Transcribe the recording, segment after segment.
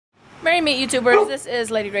Merry meet YouTubers, this is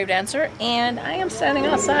Lady Grave Dancer, and I am standing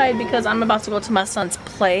outside because I'm about to go to my son's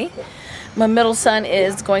play. My middle son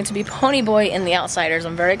is going to be Pony Boy in The Outsiders.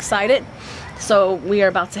 I'm very excited. So we are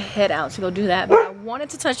about to head out to go do that, but I wanted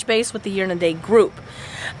to touch base with the Year and a Day group.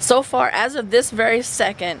 So far, as of this very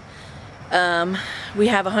second, we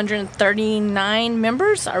have 139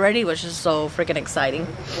 members already, which is so freaking exciting.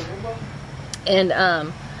 And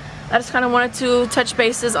I just kind of wanted to touch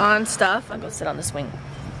bases on stuff. I'll go sit on the swing.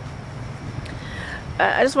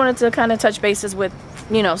 I just wanted to kind of touch bases with,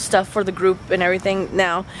 you know, stuff for the group and everything.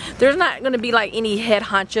 Now, there's not going to be like any head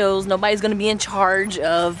honchos. Nobody's going to be in charge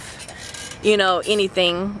of, you know,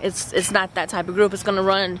 anything. It's not that type of group. It's going to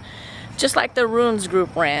run just like the runes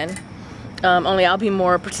group ran. Only I'll be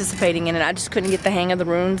more participating in it. I just couldn't get the hang of the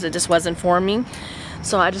runes. It just wasn't for me.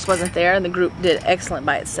 So I just wasn't there. And the group did excellent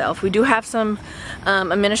by itself. We do have some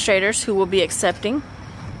administrators who will be accepting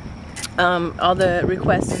all the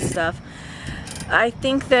requests and stuff. I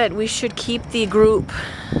think that we should keep the group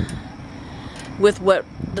with what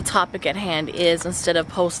the topic at hand is instead of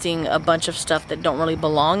posting a bunch of stuff that don't really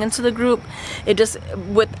belong into the group. It just,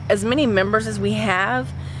 with as many members as we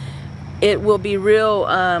have, it will be real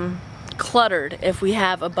cluttered if we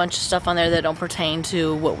have a bunch of stuff on there that don't pertain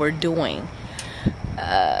to what we're doing.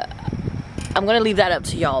 I'm going to leave that up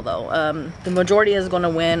to y'all though. The majority is going to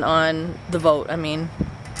win on the vote. I mean,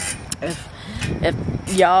 if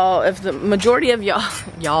the majority of y'all,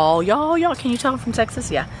 can you tell I'm from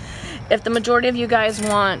Texas? Yeah. If the majority of you guys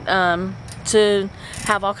want to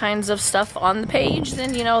have all kinds of stuff on the page,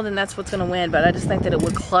 then, you know, then that's what's going to win. But I just think that it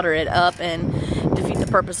would clutter it up and defeat the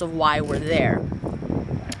purpose of why we're there.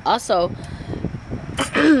 Also,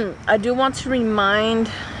 I do want to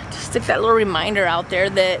stick that little reminder out there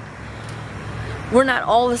that we're not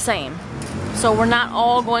all the same. So we're not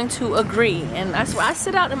all going to agree. And I swear, I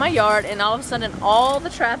sit out in my yard and all of a sudden all the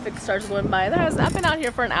traffic starts going by. I've been out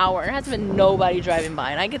here for an hour and there hasn't been nobody driving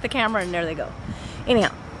by. And I get the camera and there they go.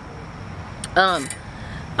 Anyhow, I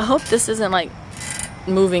hope this isn't like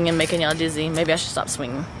moving and making y'all dizzy. Maybe I should stop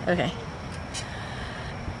swinging. Okay.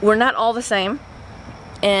 We're not all the same.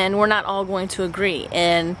 And we're not all going to agree.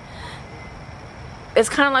 And it's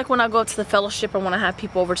kind of like when I go to the fellowship or when I have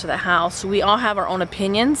people over to the house. We all have our own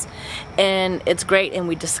opinions, and it's great, and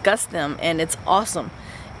we discuss them, and it's awesome.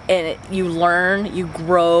 And you learn, you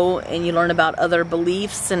grow, and you learn about other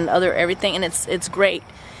beliefs and other everything, and it's great.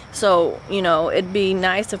 So, you know, it'd be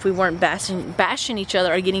nice if we weren't bashing each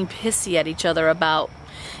other or getting pissy at each other about,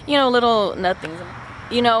 you know, little nothings.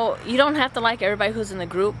 You know, you don't have to like everybody who's in the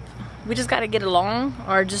group. We just got to get along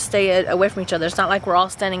or just stay away from each other. It's not like we're all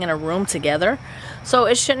standing in a room together. So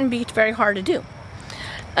it shouldn't be very hard to do.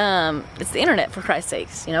 It's the internet, for Christ's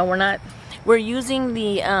sakes. You know, we're using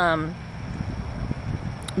the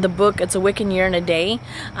book, It's a Wiccan Year and a Day.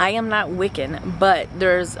 I am not Wiccan, but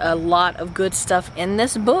there's a lot of good stuff in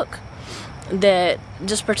this book that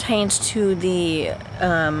just pertains to the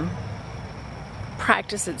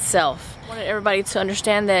practice itself. I wanted everybody to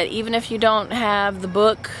understand that even if you don't have the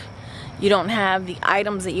book, you don't have the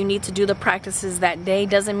items that you need to do the practices that day,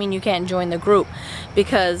 doesn't mean you can't join the group.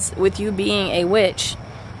 Because with you being a witch,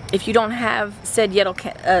 if you don't have said yellow,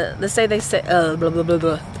 let's say they say blah blah blah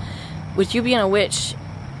blah. With you being a witch,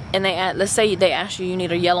 and let's say they ask you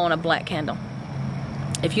need a yellow and a black candle.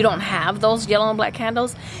 If you don't have those yellow and black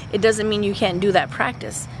candles, it doesn't mean you can't do that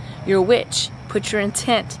practice. You're a witch. Put your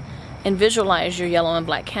intent and visualize your yellow and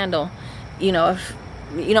black candle. You know,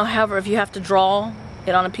 however, if you have to draw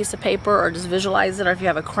it on a piece of paper or just visualize it, or if you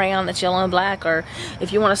have a crayon that's yellow and black, or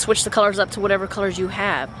if you want to switch the colors up to whatever colors you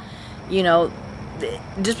have, you know,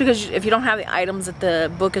 just because if you don't have the items that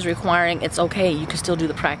the book is requiring, it's okay. You can still do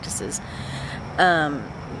the practices.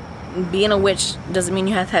 Being a witch doesn't mean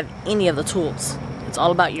you have to have any of the tools. It's all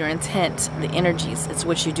about your intent, the energies. It's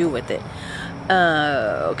what you do with it.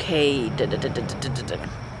 Okay.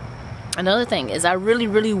 Another thing is I really,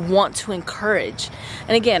 really want to encourage,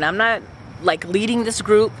 and again, I'm not like leading this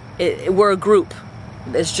group. We're a group.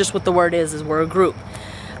 It's just what the word is we're a group.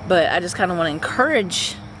 But I just kind of want to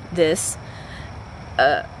encourage this.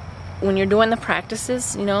 When you're doing the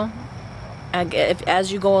practices, you know,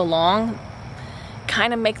 as you go along,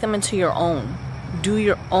 kind of make them into your own. Do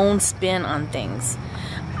your own spin on things.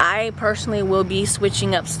 I personally will be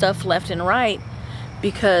switching up stuff left and right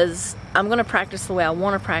because I'm going to practice the way I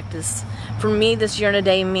want to practice. For me, this year and a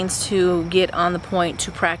day means to get on the point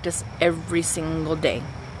to practice every single day.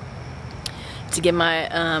 To get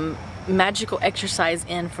my magical exercise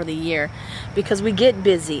in for the year. Because we get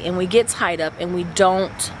busy and we get tied up and we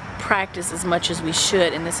don't practice as much as we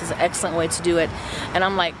should, and this is an excellent way to do it. And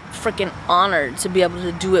I'm like freaking honored to be able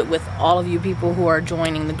to do it with all of you people who are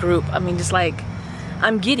joining the group. I mean, just like,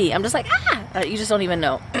 I'm giddy. I'm just like, you just don't even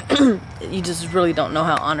know. You just really don't know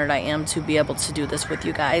how honored I am to be able to do this with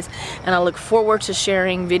you guys. And I look forward to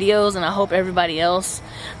sharing videos, and I hope everybody else,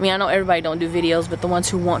 I mean, I know everybody don't do videos, but the ones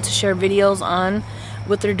who want to share videos on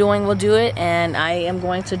what they're doing will do it. And I am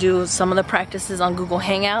going to do some of the practices on Google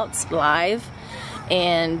Hangouts live,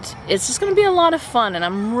 and it's just going to be a lot of fun, and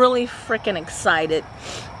I'm really freaking excited.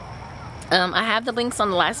 I have the links on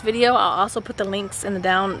the last video. I'll also put the links in the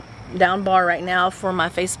down bar right now for my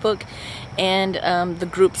Facebook and the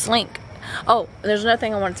group's link. Oh, there's another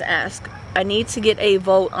thing I wanted to ask. I need to get a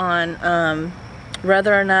vote on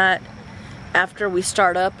whether or not after we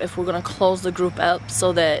start up, if we're going to close the group up,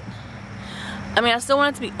 so that, I mean, I still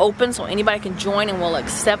want it to be open so anybody can join and we'll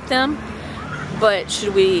accept them, but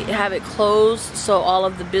should we have it closed so all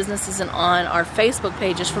of the business isn't on our Facebook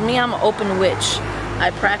pages? For me, I'm an open witch.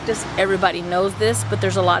 I practice, everybody knows this, but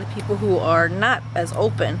there's a lot of people who are not as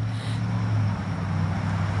open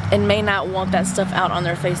and may not want that stuff out on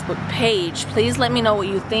their Facebook page. Please let me know what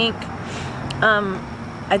you think.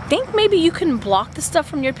 I think maybe you can block the stuff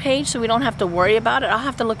from your page so we don't have to worry about it. I'll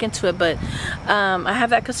have to look into it, but I have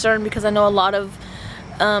that concern because I know a lot of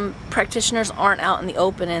practitioners aren't out in the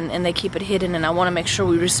open, and they keep it hidden, and I want to make sure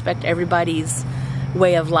we respect everybody's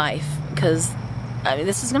way of life, because I mean,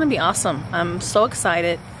 this is going to be awesome. I'm so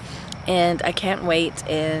excited, and I can't wait,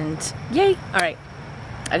 and yay. Alright,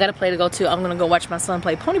 I got a play to go to. I'm going to go watch my son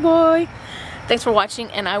play Pony Boy. Thanks for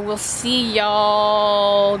watching, and I will see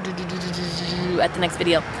y'all at the next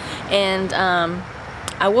video. And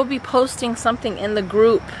I will be posting something in the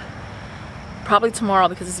group probably tomorrow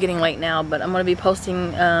because it's getting late now, but I'm going to be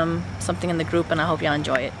posting something in the group, and I hope y'all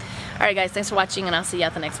enjoy it. Alright guys, thanks for watching, and I'll see you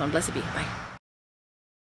at the next one. Blessed be. Bye.